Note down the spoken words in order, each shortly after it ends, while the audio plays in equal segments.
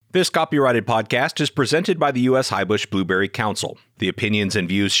This copyrighted podcast is presented by the U.S. Highbush Blueberry Council. The opinions and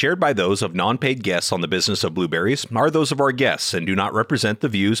views shared by those of non-paid guests on the business of blueberries are those of our guests and do not represent the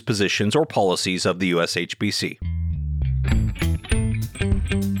views, positions, or policies of the USHBC.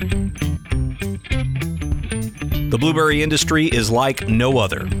 The blueberry industry is like no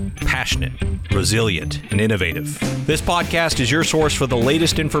other. Passionate, resilient, and innovative. This podcast is your source for the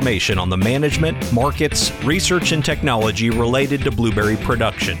latest information on the management, markets, research, and technology related to blueberry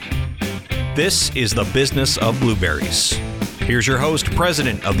production. This is the business of blueberries. Here's your host,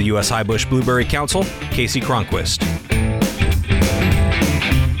 President of the U.S. Highbush Blueberry Council, Casey Cronquist.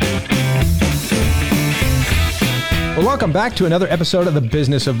 Well, welcome back to another episode of the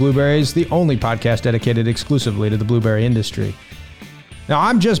Business of Blueberries, the only podcast dedicated exclusively to the blueberry industry. Now,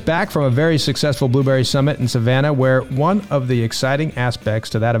 I'm just back from a very successful Blueberry Summit in Savannah, where one of the exciting aspects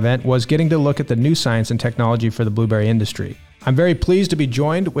to that event was getting to look at the new science and technology for the blueberry industry. I'm very pleased to be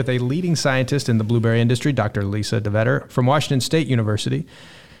joined with a leading scientist in the blueberry industry, Dr. Lisa DeVetter from Washington State University.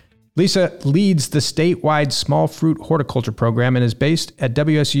 Lisa leads the statewide small fruit horticulture program and is based at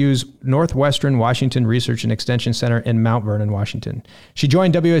WSU's Northwestern Washington Research and Extension Center in Mount Vernon, Washington. She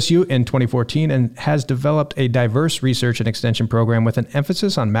joined WSU in 2014 and has developed a diverse research and extension program with an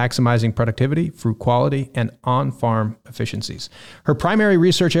emphasis on maximizing productivity, fruit quality, and on-farm efficiencies. Her primary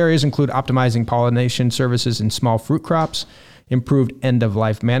research areas include optimizing pollination services in small fruit crops, improved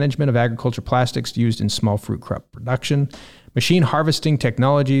end-of-life management of agriculture plastics used in small fruit crop production, machine harvesting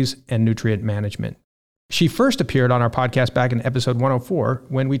technologies, and nutrient management. She first appeared on our podcast back in episode 104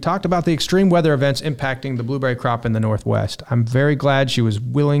 when we talked about the extreme weather events impacting the blueberry crop in the Northwest. I'm very glad she was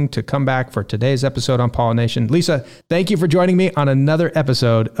willing to come back for today's episode on pollination. Lisa, thank you for joining me on another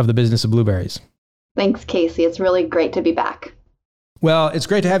episode of the Business of Blueberries. Thanks, Casey. It's really great to be back. Well, it's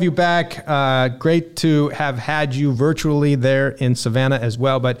great to have you back. Great to have had you virtually there in Savannah as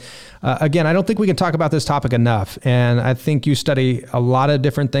well. But again, I don't think we can talk about this topic enough. And I think you study a lot of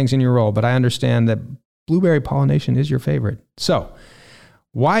different things in your role, but I understand that blueberry pollination is your favorite. So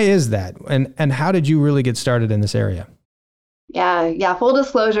why is that? And how did you really get started in this area? Yeah. Full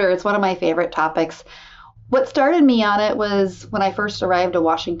disclosure, it's one of my favorite topics. What started me on it was when I first arrived at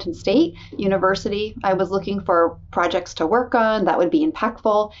Washington State University. I was looking for projects to work on that would be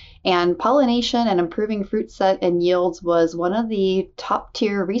impactful, and pollination and improving fruit set and yields was one of the top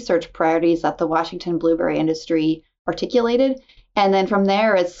tier research priorities that the Washington blueberry industry articulated. And then from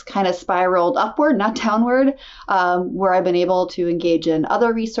there, it's kind of spiraled upward, not downward, where I've been able to engage in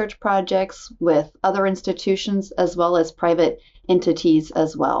other research projects with other institutions as well as private entities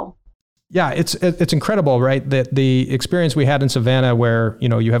as well. Yeah, it's incredible, right? That the experience we had in Savannah, where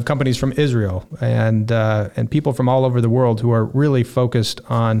you have companies from Israel and people from all over the world who are really focused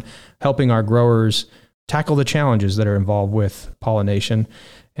on helping our growers tackle the challenges that are involved with pollination.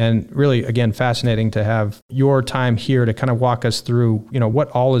 And really, again, fascinating to have your time here to kind of walk us through, what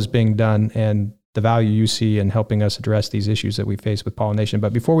all is being done and the value you see in helping us address these issues that we face with pollination.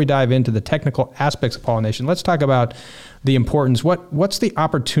 But before we dive into the technical aspects of pollination, let's talk about the importance. What's the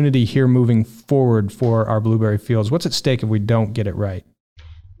opportunity here moving forward for our blueberry fields? What's at stake if we don't get it right?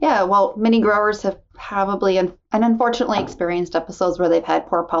 Yeah, well, many growers have probably and unfortunately experienced episodes where they've had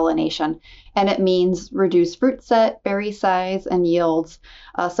poor pollination, and it means reduced fruit set, berry size, and yields.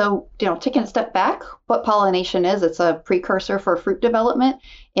 So, taking a step back, what pollination is, it's a precursor for fruit development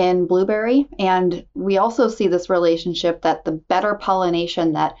in blueberry. And we also see this relationship that the better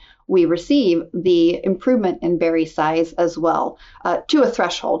pollination that we receive, the improvement in berry size as well, to a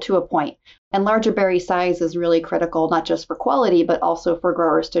threshold, to a point. And larger berry size is really critical, not just for quality, but also for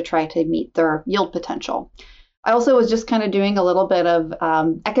growers to try to meet their yield potential. I also was just kind of doing a little bit of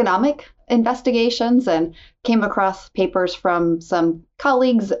economic investigations and came across papers from some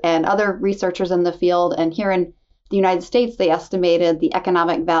colleagues and other researchers in the field. And here in the United States, they estimated the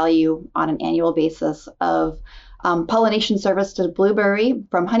economic value on an annual basis of pollination service to blueberry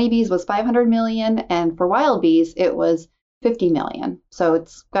from honeybees was $500 million, and for wild bees, it was $50 million. So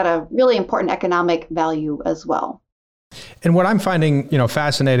it's got a really important economic value as well. And what I'm finding,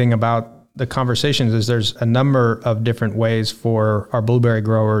 fascinating about the conversations is there's a number of different ways for our blueberry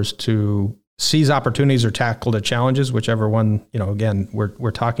growers to seize opportunities or tackle the challenges, whichever one, again,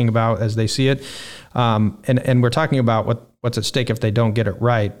 we're talking about as they see it. And we're talking about what's at stake if they don't get it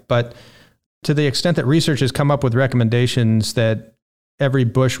right. But to the extent that research has come up with recommendations that every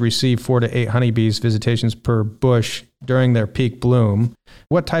bush receive 4 to 8 honeybees visitations per bush during their peak bloom,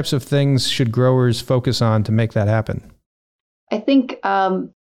 what types of things should growers focus on to make that happen? I think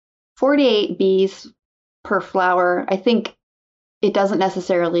 48 bees per flower. I think it doesn't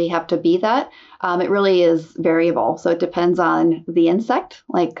necessarily have to be that. It really is variable. So it depends on the insect.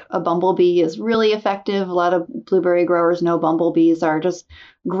 Like a bumblebee is really effective. A lot of blueberry growers know bumblebees are just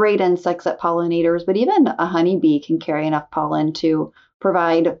great insects at pollinators, but even a honeybee can carry enough pollen to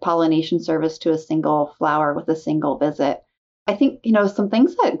provide pollination service to a single flower with a single visit. I think, some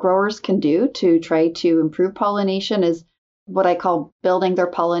things that growers can do to try to improve pollination is what I call building their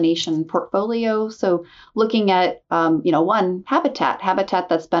pollination portfolio. So looking at, one, habitat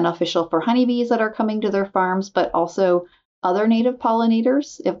that's beneficial for honeybees that are coming to their farms, but also other native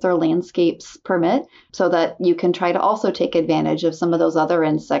pollinators if their landscapes permit, so that you can try to also take advantage of some of those other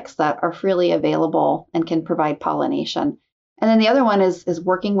insects that are freely available and can provide pollination. And then the other one is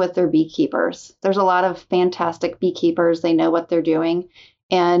working with their beekeepers. There's a lot of fantastic beekeepers. They know what they're doing.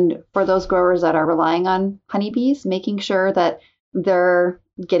 And for those growers that are relying on honeybees, making sure that they're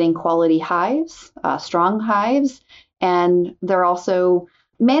getting quality hives, strong hives, and they're also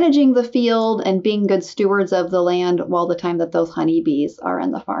managing the field and being good stewards of the land while the time that those honeybees are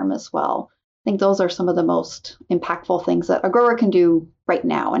in the farm as well. I think those are some of the most impactful things that a grower can do right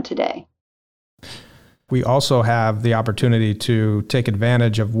now and today. We also have the opportunity to take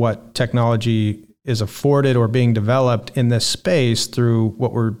advantage of what technology is afforded or being developed in this space through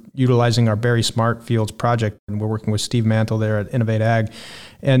what we're utilizing our Berry Smart Fields project. And we're working with Steve Mantle there at Innovate Ag.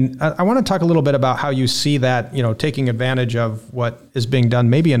 And I want to talk a little bit about how you see that, taking advantage of what is being done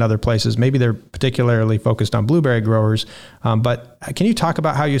maybe in other places. Maybe they're particularly focused on blueberry growers. But can you talk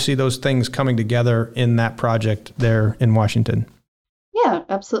about how you see those things coming together in that project there in Washington? Yeah,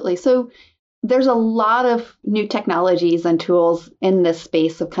 absolutely. So there's a lot of new technologies and tools in this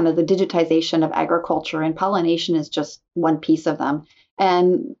space of kind of the digitization of agriculture, and pollination is just one piece of them.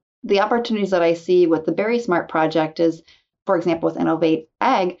 And the opportunities that I see with the Berry Smart project is, for example, with Innovate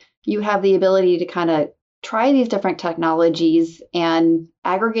Ag, you have the ability to kind of try these different technologies and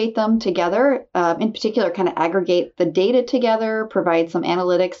aggregate them together. In particular, kind of aggregate the data together, provide some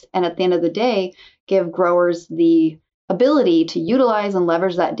analytics, and at the end of the day, give growers the ability to utilize and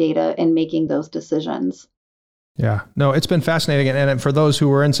leverage that data in making those decisions. Yeah, no, it's been fascinating. And for those who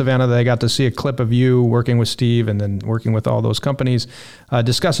were in Savannah, they got to see a clip of you working with Steve and then working with all those companies,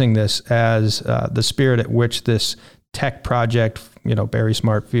 discussing this as the spirit at which this tech project, Berry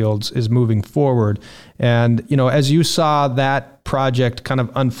Smart Fields, is moving forward. And, as you saw that project kind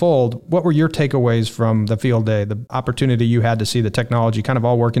of unfold, what were your takeaways from the field day, the opportunity you had to see the technology kind of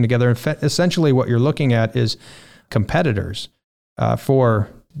all working together? And essentially what you're looking at is competitors for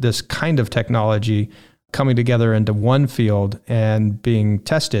this kind of technology coming together into one field and being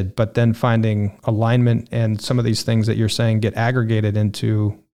tested, but then finding alignment and some of these things that you're saying get aggregated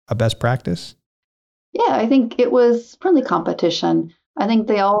into a best practice? Yeah, I think it was friendly competition. I think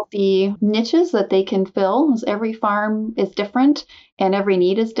they all see niches that they can fill, as every farm is different and every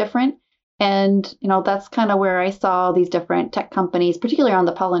need is different. And, that's kind of where I saw these different tech companies, particularly on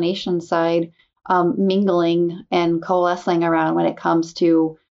the pollination side, mingling and coalescing around when it comes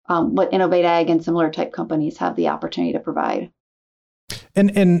to what Innovate Ag and similar type companies have the opportunity to provide.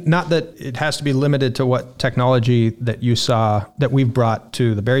 And not that it has to be limited to what technology that you saw that we've brought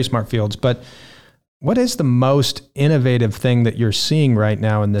to the Berry Smart Fields, but what is the most innovative thing that you're seeing right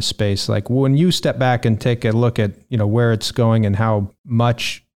now in this space? Like when you step back and take a look at, where it's going and how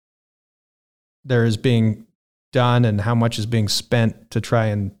much there is being done and how much is being spent to try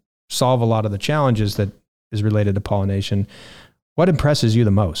and solve a lot of the challenges that is related to pollination, what impresses you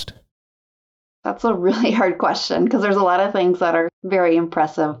the most? That's a really hard question because there's a lot of things that are very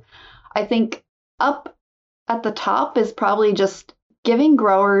impressive. I think up at the top is probably just giving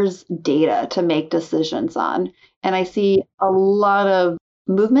growers data to make decisions on. And I see a lot of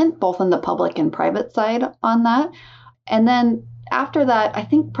movement, both in the public and private side on that. And then after that, I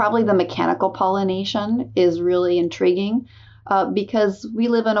think probably the mechanical pollination is really intriguing because we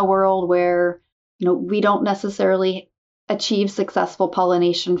live in a world where, we don't necessarily achieve successful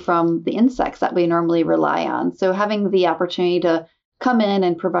pollination from the insects that we normally rely on. So having the opportunity to come in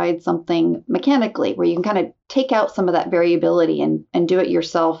and provide something mechanically where you can kind of take out some of that variability and do it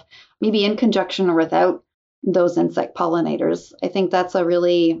yourself, maybe in conjunction or without those insect pollinators. I think that's a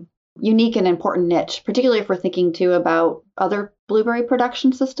really unique and important niche, particularly if we're thinking too about other blueberry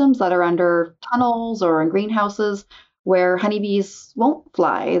production systems that are under tunnels or in greenhouses where honeybees won't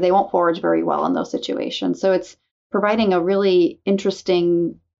fly. They won't forage very well in those situations. So it's providing a really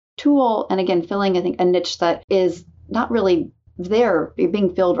interesting tool and again, filling, I think, a niche that is not really there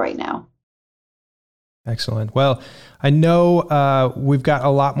being filled right now. Excellent. Well, I know we've got a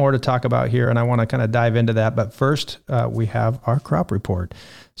lot more to talk about here, and I want to kind of dive into that. But first, we have our crop report.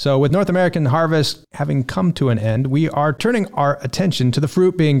 So with North American harvest having come to an end, we are turning our attention to the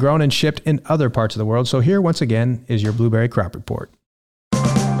fruit being grown and shipped in other parts of the world. So here, once again, is your blueberry crop report.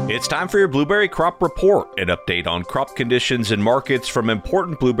 It's time for your Blueberry Crop Report, an update on crop conditions and markets from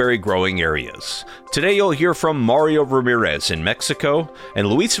important blueberry growing areas. Today you'll hear from Mario Ramirez in Mexico and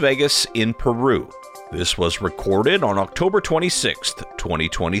Luis Vegas in Peru. This was recorded on October 26th,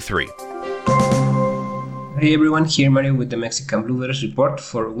 2023. Hey everyone, here Mario with the Mexican Blueberries Report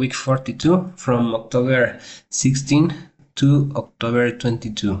for week 42 from October 16 to October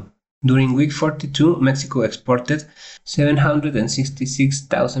 22. During week 42, Mexico exported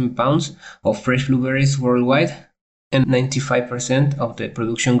 766,000 pounds of fresh blueberries worldwide, and 95% of the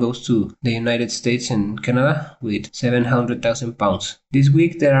production goes to the United States and Canada with 700,000 pounds. This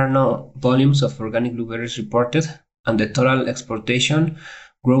week there are no volumes of organic blueberries reported, and the total exportation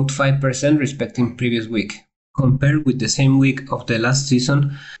grew 5% respecting previous week. Compared with the same week of the last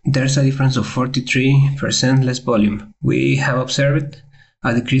season, there's a difference of 43% less volume. We have observed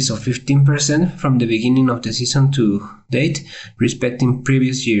a decrease of 15% from the beginning of the season to date, respecting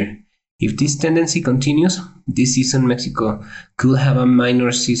previous year. If this tendency continues, this season Mexico could have a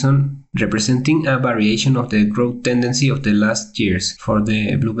minor season, representing a variation of the growth tendency of the last years for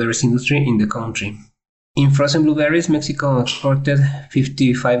the blueberries industry in the country. In frozen blueberries, Mexico exported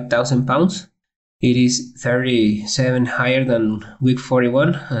 55,000 pounds. It is 37 higher than week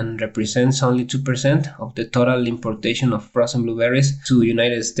 41 and represents only 2% of the total importation of frozen blueberries to the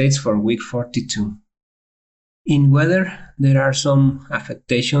United States for week 42. In weather, there are some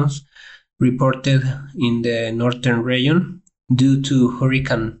affectations reported in the northern region due to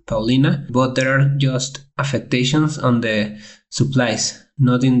Hurricane Paulina, but there are just affectations on the supplies,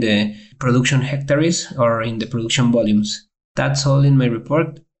 not in the production hectares or in the production volumes. That's all in my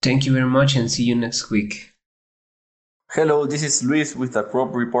report. Thank you very much and see you next week. Hello, this is Luis with a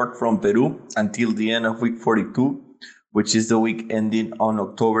crop report from Peru until the end of week 42, which is the week ending on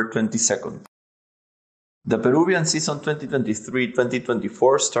October 22nd. The Peruvian season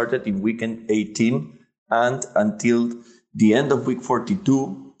 2023-2024 started in weekend 18, and until the end of week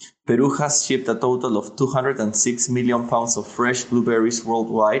 42, Peru has shipped a total of 206 million pounds of fresh blueberries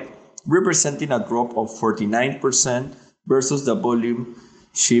worldwide, representing a drop of 49% versus the volume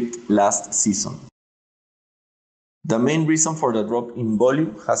shipped last season. The main reason for the drop in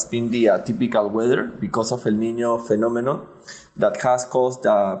volume has been the atypical weather because of El Niño phenomenon that has caused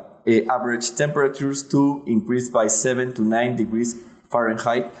the average temperatures to increase by 7 to 9 degrees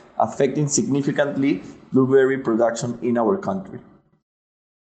Fahrenheit, affecting significantly blueberry production in our country.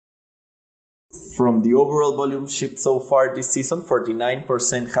 From the overall volume shipped so far this season,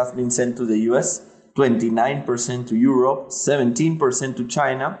 49% has been sent to the US, 29% to Europe, 17% to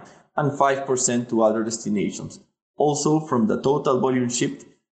China, and 5% to other destinations. Also, from the total volume shipped,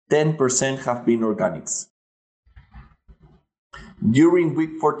 10% have been organics. During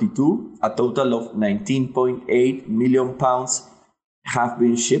week 42, a total of 19.8 million pounds have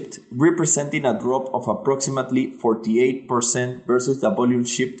been shipped, representing a drop of approximately 48% versus the volume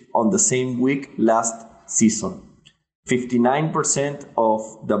shipped on the same week last season. 59% of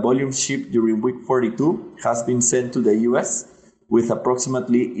the volume shipped during week 42 has been sent to the US, with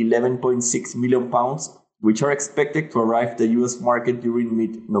approximately 11.6 million pounds, which are expected to arrive the US market during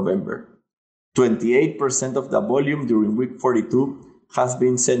mid-November. 28% of the volume during week 42 has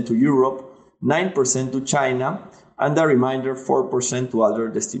been sent to Europe, 9% to China, and the remainder 4% to other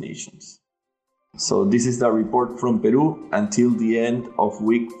destinations. So this is the report from Peru until the end of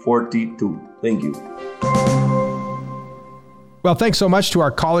week 42. Thank you. Well, thanks so much to our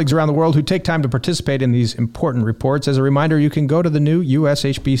colleagues around the world who take time to participate in these important reports. As a reminder, you can go to the new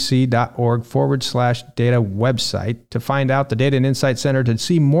ushbc.org/data website to find out the Data and Insight Center to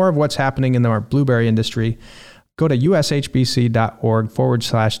see more of what's happening in our blueberry industry. Go to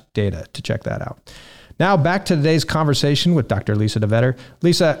ushbc.org/data to check that out. Now back to today's conversation with Dr. Lisa de Vetter.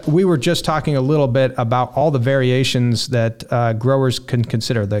 Lisa, we were just talking a little bit about all the variations that growers can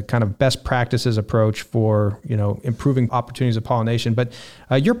consider, the kind of best practices approach for, improving opportunities of pollination. But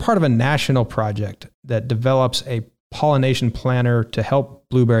you're part of a national project that develops a pollination planner to help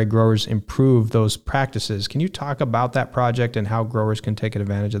blueberry growers improve those practices. Can you talk about that project and how growers can take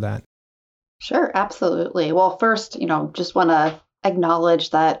advantage of that? Sure, absolutely. Well, first, just want to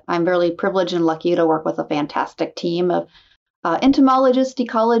acknowledge that I'm really privileged and lucky to work with a fantastic team of entomologists,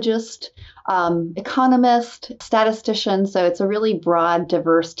 ecologists, economists, statisticians. So it's a really broad,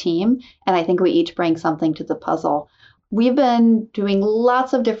 diverse team. And I think we each bring something to the puzzle. we've been doing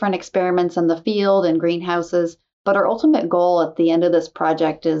lots of different experiments in the field and greenhouses, but our ultimate goal at the end of this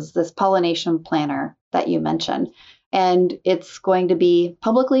project is this pollination planner that you mentioned. And it's going to be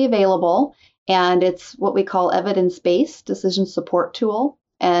publicly available, and it's what we call evidence-based decision support tool.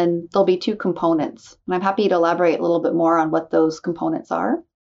 And there'll be two components. And I'm happy to elaborate a little bit more on what those components are.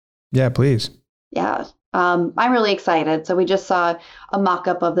 Yeah, please. Yeah. I'm really excited. So we just saw a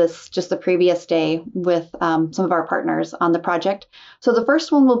mock-up of this just the previous day with some of our partners on the project. So the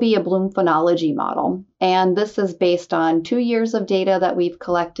first one will be a bloom phenology model. And this is based on 2 years of data that we've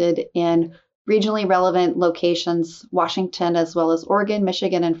collected in regionally relevant locations, Washington, as well as Oregon,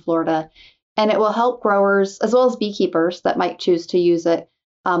 Michigan, and Florida. And it will help growers, as well as beekeepers that might choose to use it,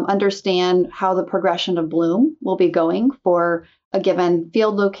 understand how the progression of bloom will be going for a given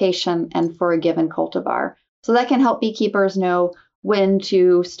field location and for a given cultivar. So that can help beekeepers know when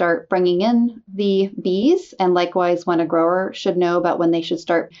to start bringing in the bees, and likewise when a grower should know about when they should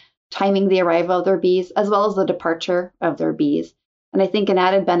start timing the arrival of their bees, as well as the departure of their bees. And I think an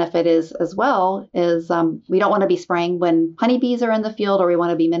added benefit is we don't want to be spraying when honeybees are in the field, or we want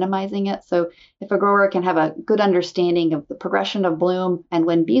to be minimizing it. So if a grower can have a good understanding of the progression of bloom and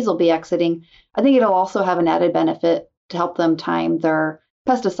when bees will be exiting, I think it'll also have an added benefit to help them time their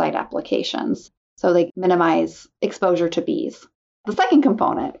pesticide applications so they minimize exposure to bees. The second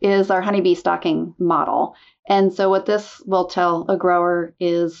component is our honeybee stocking model. And so what this will tell a grower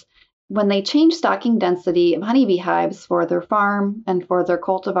is when they change stocking density of honeybee hives for their farm and for their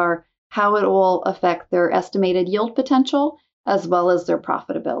cultivar, how it will affect their estimated yield potential as well as their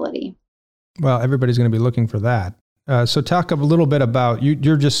profitability. Well, everybody's going to be looking for that. So talk a little bit about,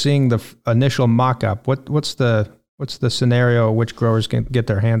 you're just seeing the initial mock-up. What's the scenario which growers can get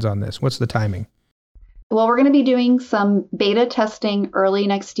their hands on this? What's the timing? Well, we're going to be doing some beta testing early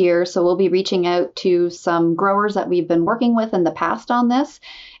next year. So we'll be reaching out to some growers that we've been working with in the past on this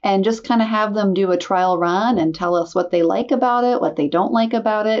and just kind of have them do a trial run and tell us what they like about it, what they don't like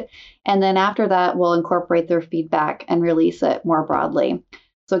about it. And then after that, we'll incorporate their feedback and release it more broadly.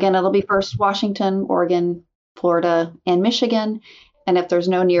 So again, it'll be first Washington, Oregon, Florida, and Michigan. And if there's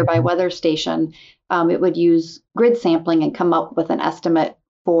no nearby weather station, it would use grid sampling and come up with an estimate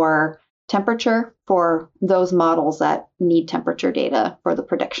for temperature for those models that need temperature data for the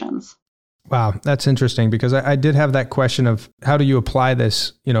predictions. Wow, that's interesting, because I did have that question of how do you apply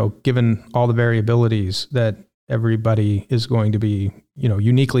this, given all the variabilities that everybody is going to be,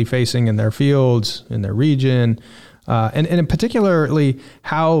 uniquely facing in their fields, in their region, and in particularly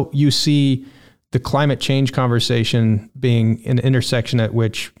how you see the climate change conversation being an intersection at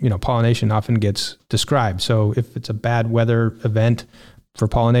which, pollination often gets described. So if it's a bad weather event for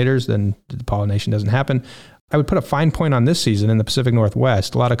pollinators, then the pollination doesn't happen. I would put a fine point on this season in the Pacific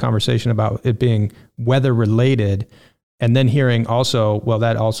Northwest, a lot of conversation about it being weather related, and then hearing also, well,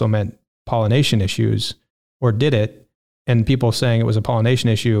 that also meant pollination issues, or did it? And people saying it was a pollination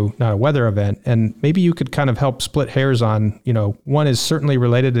issue, not a weather event. And maybe you could kind of help split hairs on, one is certainly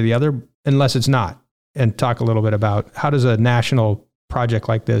related to the other, unless it's not, and talk a little bit about how does a national project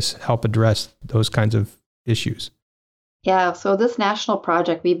like this help address those kinds of issues? Yeah, so this national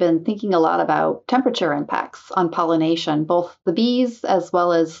project, we've been thinking a lot about temperature impacts on pollination, both the bees as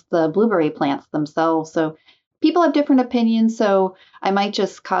well as the blueberry plants themselves. So people have different opinions, so I might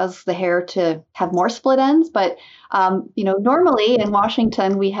just cause the hair to have more split ends. But, normally in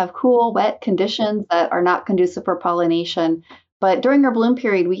Washington, we have cool, wet conditions that are not conducive for pollination. But during our bloom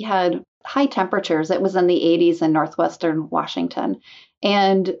period, we had high temperatures. It was in the 80s in northwestern Washington.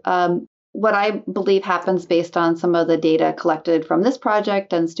 And what I believe happens based on some of the data collected from this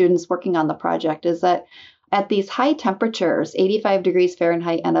project and students working on the project is that at these high temperatures, 85 degrees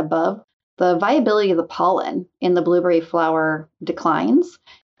Fahrenheit and above, the viability of the pollen in the blueberry flower declines.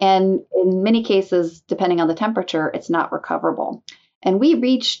 And in many cases, depending on the temperature, it's not recoverable. And we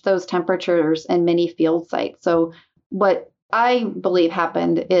reached those temperatures in many field sites. So what I believe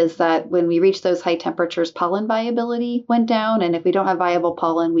happened is that when we reached those high temperatures, pollen viability went down. And if we don't have viable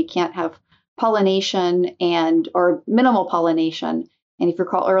pollen, we can't have pollination or minimal pollination. And if you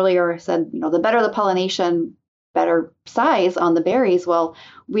recall earlier, I said, the better the pollination, better size on the berries. Well,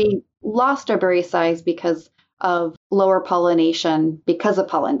 we lost our berry size because of lower pollination because of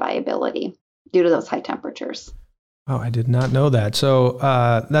pollen viability due to those high temperatures. Oh, I did not know that. So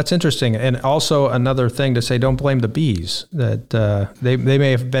that's interesting. And also another thing to say, don't blame the bees, that they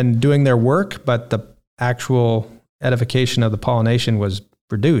may have been doing their work, but the actual edification of the pollination was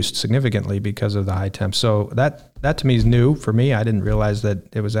reduced significantly because of the high temps. So that to me is new for me. I didn't realize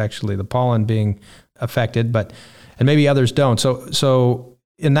that it was actually the pollen being affected, and maybe others don't. So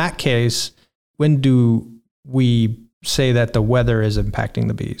in that case, when do we say that the weather is impacting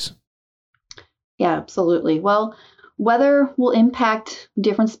the bees? Yeah, absolutely. Well, weather will impact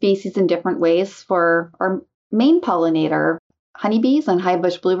different species in different ways. For our main pollinator, honeybees and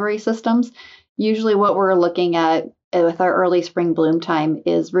highbush blueberry systems, usually what we're looking at with our early spring bloom time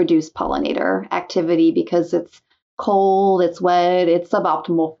is reduced pollinator activity because it's cold, it's wet, it's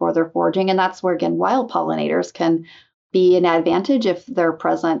suboptimal for their foraging. And that's where, again, wild pollinators can be an advantage if they're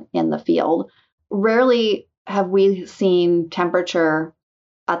present in the field. Rarely have we seen temperature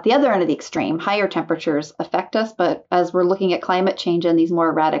at the other end of the extreme, higher temperatures affect us. But as we're looking at climate change and these more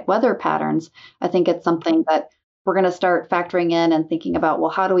erratic weather patterns, I think it's something that we're going to start factoring in and thinking about, well,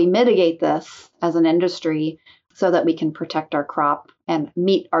 how do we mitigate this as an industry so that we can protect our crop and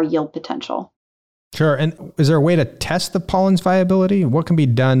meet our yield potential? Sure. And is there a way to test the pollen's viability? What can be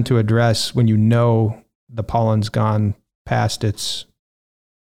done to address when you know the pollen's gone past its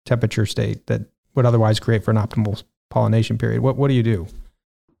temperature state that would otherwise create for an optimal pollination period? What do you do?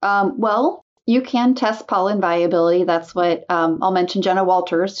 Well, you can test pollen viability. That's what I'll mention. Jenna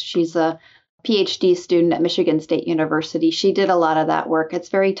Walters, she's a PhD student at Michigan State University. She did a lot of that work. It's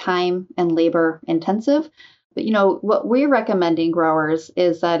very time and labor intensive. But, what we're recommending growers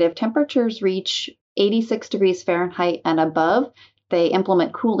is that if temperatures reach 86 degrees Fahrenheit and above, they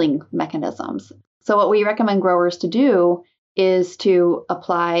implement cooling mechanisms. So what we recommend growers to do is to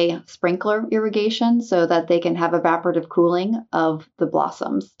apply sprinkler irrigation so that they can have evaporative cooling of the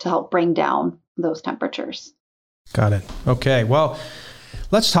blossoms to help bring down those temperatures. Got it. Okay. Well,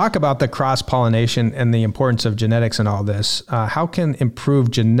 let's talk about the cross-pollination and the importance of genetics in all this. How can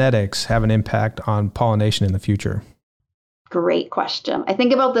improved genetics have an impact on pollination in the future? Great question. I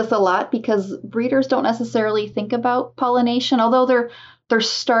think about this a lot because breeders don't necessarily think about pollination, although they're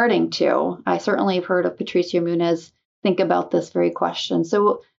starting to. I certainly have heard of Patricio Muniz think about this very question.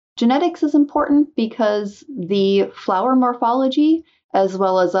 So genetics is important because the flower morphology, as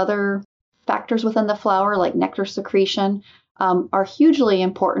well as other factors within the flower, like nectar secretion, are hugely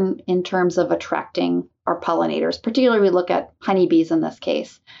important in terms of attracting our pollinators. Particularly, we look at honeybees in this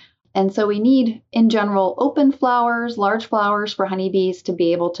case. And so we need, in general, open flowers, large flowers for honeybees to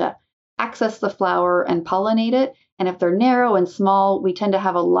be able to access the flower and pollinate it. And if they're narrow and small, we tend to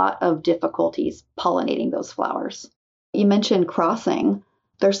have a lot of difficulties pollinating those flowers. You mentioned crossing.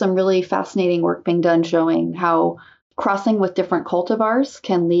 There's some really fascinating work being done showing how crossing with different cultivars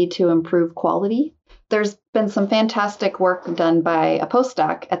can lead to improved quality. There's been some fantastic work done by a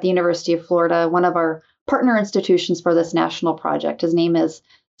postdoc at the University of Florida, one of our partner institutions for this national project. His name is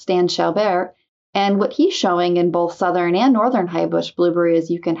Stan Schaubert. And what he's showing in both southern and northern highbush blueberry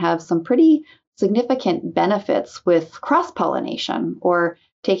is you can have some pretty significant benefits with cross-pollination, or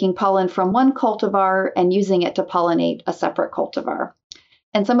taking pollen from one cultivar and using it to pollinate a separate cultivar.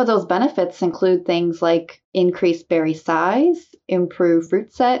 And some of those benefits include things like increased berry size, improved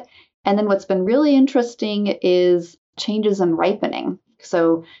fruit set, and then what's been really interesting is changes in ripening.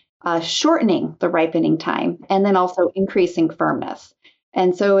 So shortening the ripening time, and then also increasing firmness.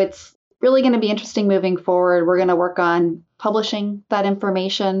 And so it's really going to be interesting moving forward. We're going to work on publishing that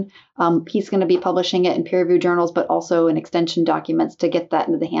information. He's going to be publishing it in peer-reviewed journals, but also in extension documents to get that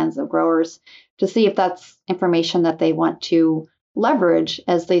into the hands of growers to see if that's information that they want to leverage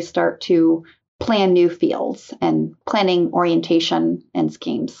as they start to plan new fields and planning orientation and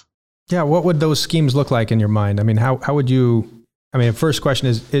schemes. Yeah, what would those schemes look like in your mind? I mean, how would you... the first question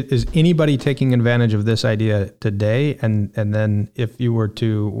is anybody taking advantage of this idea today? And then if you were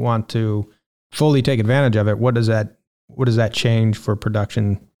to want to fully take advantage of it, what does that change for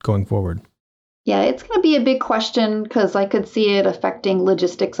production going forward? Yeah, it's going to be a big question because I could see it affecting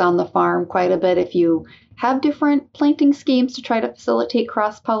logistics on the farm quite a bit if you have different planting schemes to try to facilitate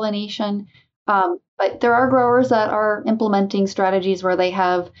cross-pollination. But there are growers that are implementing strategies where they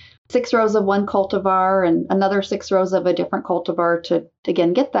have 6 rows of one cultivar and another 6 rows of a different cultivar to,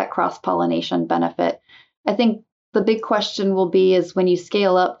 again, get that cross-pollination benefit. I think the big question will be is when you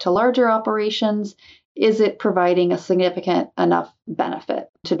scale up to larger operations, is it providing a significant enough benefit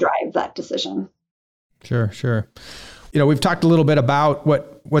to drive that decision? Sure. We've talked a little bit about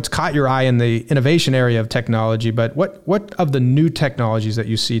what's caught your eye in the innovation area of technology, but what of the new technologies that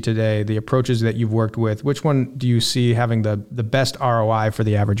you see today, the approaches that you've worked with, which one do you see having the best ROI for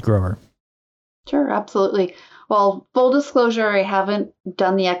the average grower? Sure, absolutely. Well, full disclosure, I haven't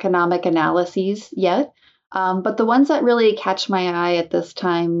done the economic analyses yet, but the ones that really catch my eye at this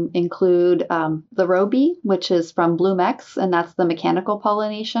time include the Roby, which is from BloomX, and that's the mechanical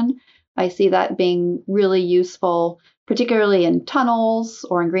pollination. I see that being really useful, particularly in tunnels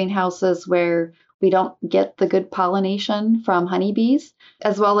or in greenhouses where we don't get the good pollination from honeybees,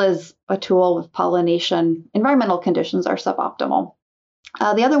 as well as a tool with pollination environmental conditions are suboptimal.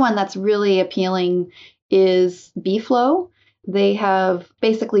 The other one that's really appealing is bee flow. They have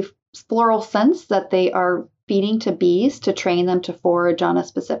basically floral scents that they are feeding to bees to train them to forage on a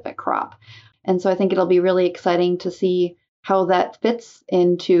specific crop. And so I think it'll be really exciting to see how that fits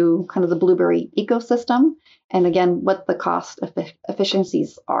into kind of the blueberry ecosystem, and again, what the cost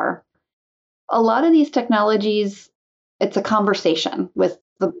efficiencies are. A lot of these technologies, it's a conversation with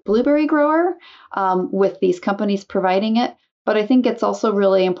the blueberry grower, with these companies providing it. But I think it's also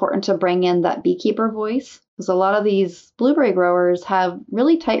really important to bring in that beekeeper voice, because a lot of these blueberry growers have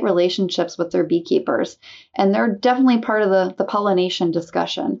really tight relationships with their beekeepers, and they're definitely part of the pollination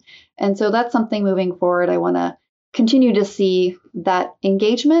discussion. And so that's something moving forward I want to continue to see, that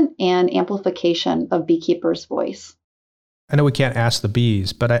engagement and amplification of beekeepers' voice. I know we can't ask the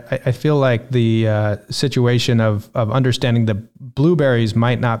bees, but I feel like the situation of understanding the blueberries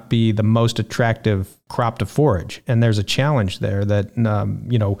might not be the most attractive crop to forage. And there's a challenge there that,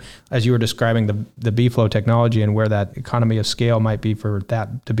 as you were describing the bee flow technology and where that economy of scale might be for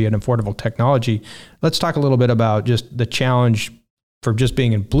that to be an affordable technology. Let's talk a little bit about just the challenge for just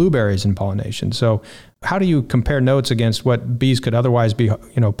being in blueberries and pollination. So how do you compare notes against what bees could otherwise be,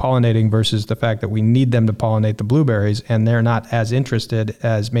 pollinating versus the fact that we need them to pollinate the blueberries and they're not as interested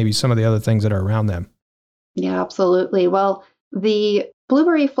as maybe some of the other things that are around them? Yeah, absolutely. Well, the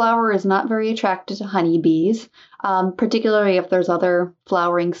blueberry flower is not very attracted to honeybees, particularly if there's other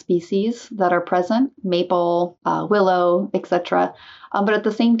flowering species that are present, maple, willow, etc. But at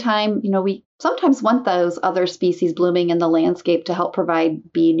the same time, we sometimes want those other species blooming in the landscape to help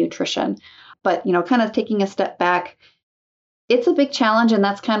provide bee nutrition. But, kind of taking a step back, it's a big challenge, and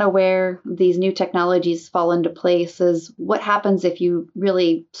that's kind of where these new technologies fall into place, is what happens if you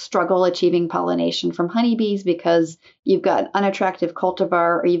really struggle achieving pollination from honeybees because you've got unattractive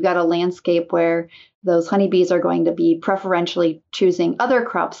cultivar, or you've got a landscape where those honeybees are going to be preferentially choosing other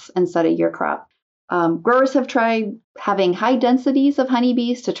crops instead of your crop. Growers have tried having high densities of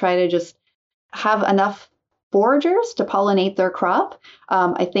honeybees to try to just have enough foragers to pollinate their crop.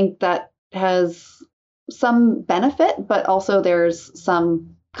 I think that has some benefit, but also there's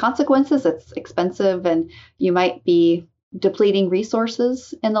some consequences. It's expensive, and you might be depleting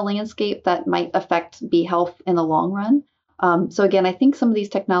resources in the landscape that might affect bee health in the long run. So again, I think some of these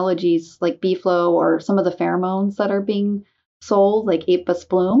technologies like bee flow or some of the pheromones that are being sold, like Apis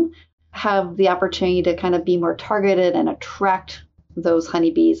bloom, have the opportunity to kind of be more targeted and attract those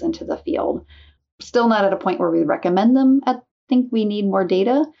honeybees into the field. Still not at a point where we recommend them. I think we need more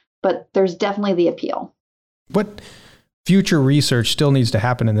data, but there's definitely the appeal. What future research still needs to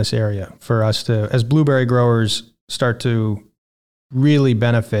happen in this area for us to, as blueberry growers, start to really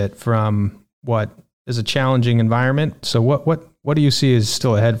benefit from what is a challenging environment? So what do you see is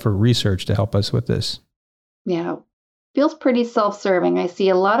still ahead for research to help us with this? Yeah, feels pretty self-serving. I see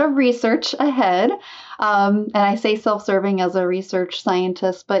a lot of research ahead, and I say self-serving as a research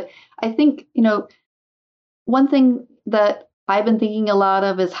scientist, but I think, one thing that I've been thinking a lot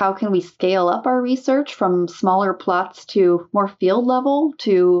of is how can we scale up our research from smaller plots to more field level,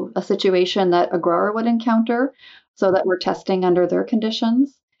 to a situation that a grower would encounter, so that we're testing under their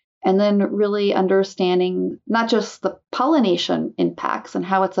conditions. And then really understanding not just the pollination impacts and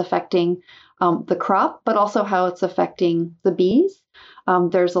how it's affecting the crop, but also how it's affecting the bees.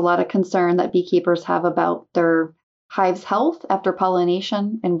 There's a lot of concern that beekeepers have about their hive's health after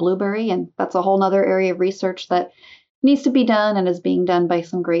pollination in blueberry, and that's a whole nother area of research that needs to be done and is being done by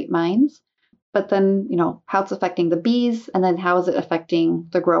some great minds. But then, how it's affecting the bees, and then how is it affecting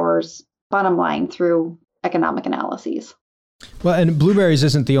the growers' bottom line through economic analyses. Well, and blueberries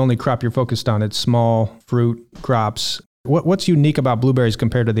isn't the only crop you're focused on. It's small fruit crops. What's unique about blueberries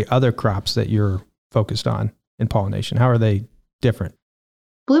compared to the other crops that you're focused on in pollination? How are they different?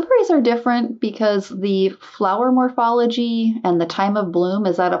 Blueberries are different because the flower morphology and the time of bloom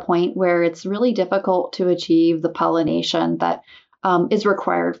is at a point where it's really difficult to achieve the pollination that is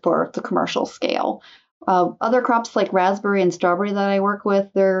required for the commercial scale. Other crops like raspberry and strawberry that I work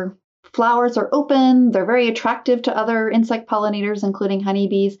with, their flowers are open, they're very attractive to other insect pollinators, including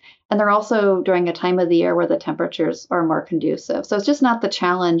honeybees, and they're also during a time of the year where the temperatures are more conducive. So it's just not the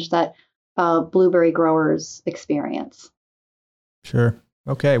challenge that blueberry growers experience. Sure.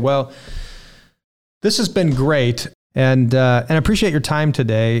 Okay. Well, this has been great. And I appreciate your time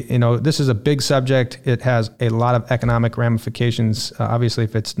today. This is a big subject. It has a lot of economic ramifications, obviously,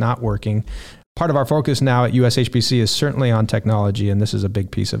 if it's not working. part of our focus now at USHBC is certainly on technology, and this is a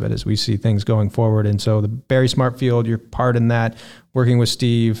big piece of it as we see things going forward. And so the Berry Smart Field, your part in that, working with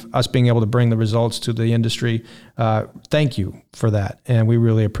Steve, us being able to bring the results to the industry, thank you for that, and we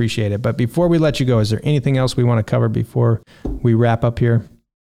really appreciate it. But before we let you go, is there anything else we want to cover before we wrap up here?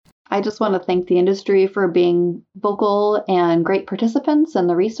 I just want to thank the industry for being vocal and great participants in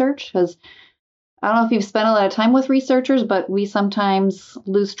the research, because I don't know if you've spent a lot of time with researchers, but we sometimes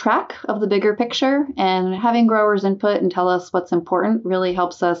lose track of the bigger picture, and having growers input and tell us what's important really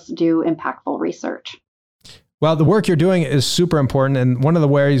helps us do impactful research. Well, the work you're doing is super important, and one of the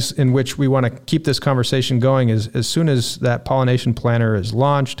ways in which we want to keep this conversation going is as soon as that pollination planner is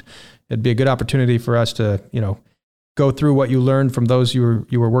launched, it'd be a good opportunity for us to, go through what you learned from those you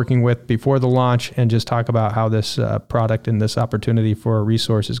were working with before the launch, and just talk about how this product and this opportunity for a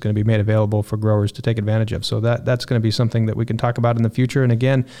resource is going to be made available for growers to take advantage of. So that's going to be something that we can talk about in the future. And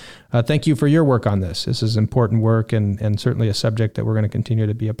again, thank you for your work on this. This is important work, and certainly a subject that we're going to continue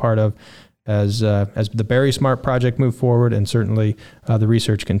to be a part of as the Berry Smart project move forward, and certainly the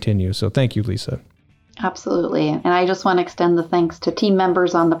research continues. So thank you, Lisa. Absolutely. And I just want to extend the thanks to team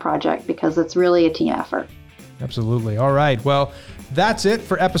members on the project, because it's really a team effort. Absolutely. All right. Well, that's it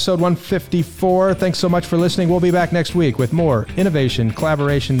for episode 154. Thanks so much for listening. We'll be back next week with more innovation,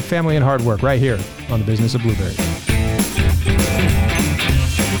 collaboration, family, and hard work right here on the Business of Blueberry.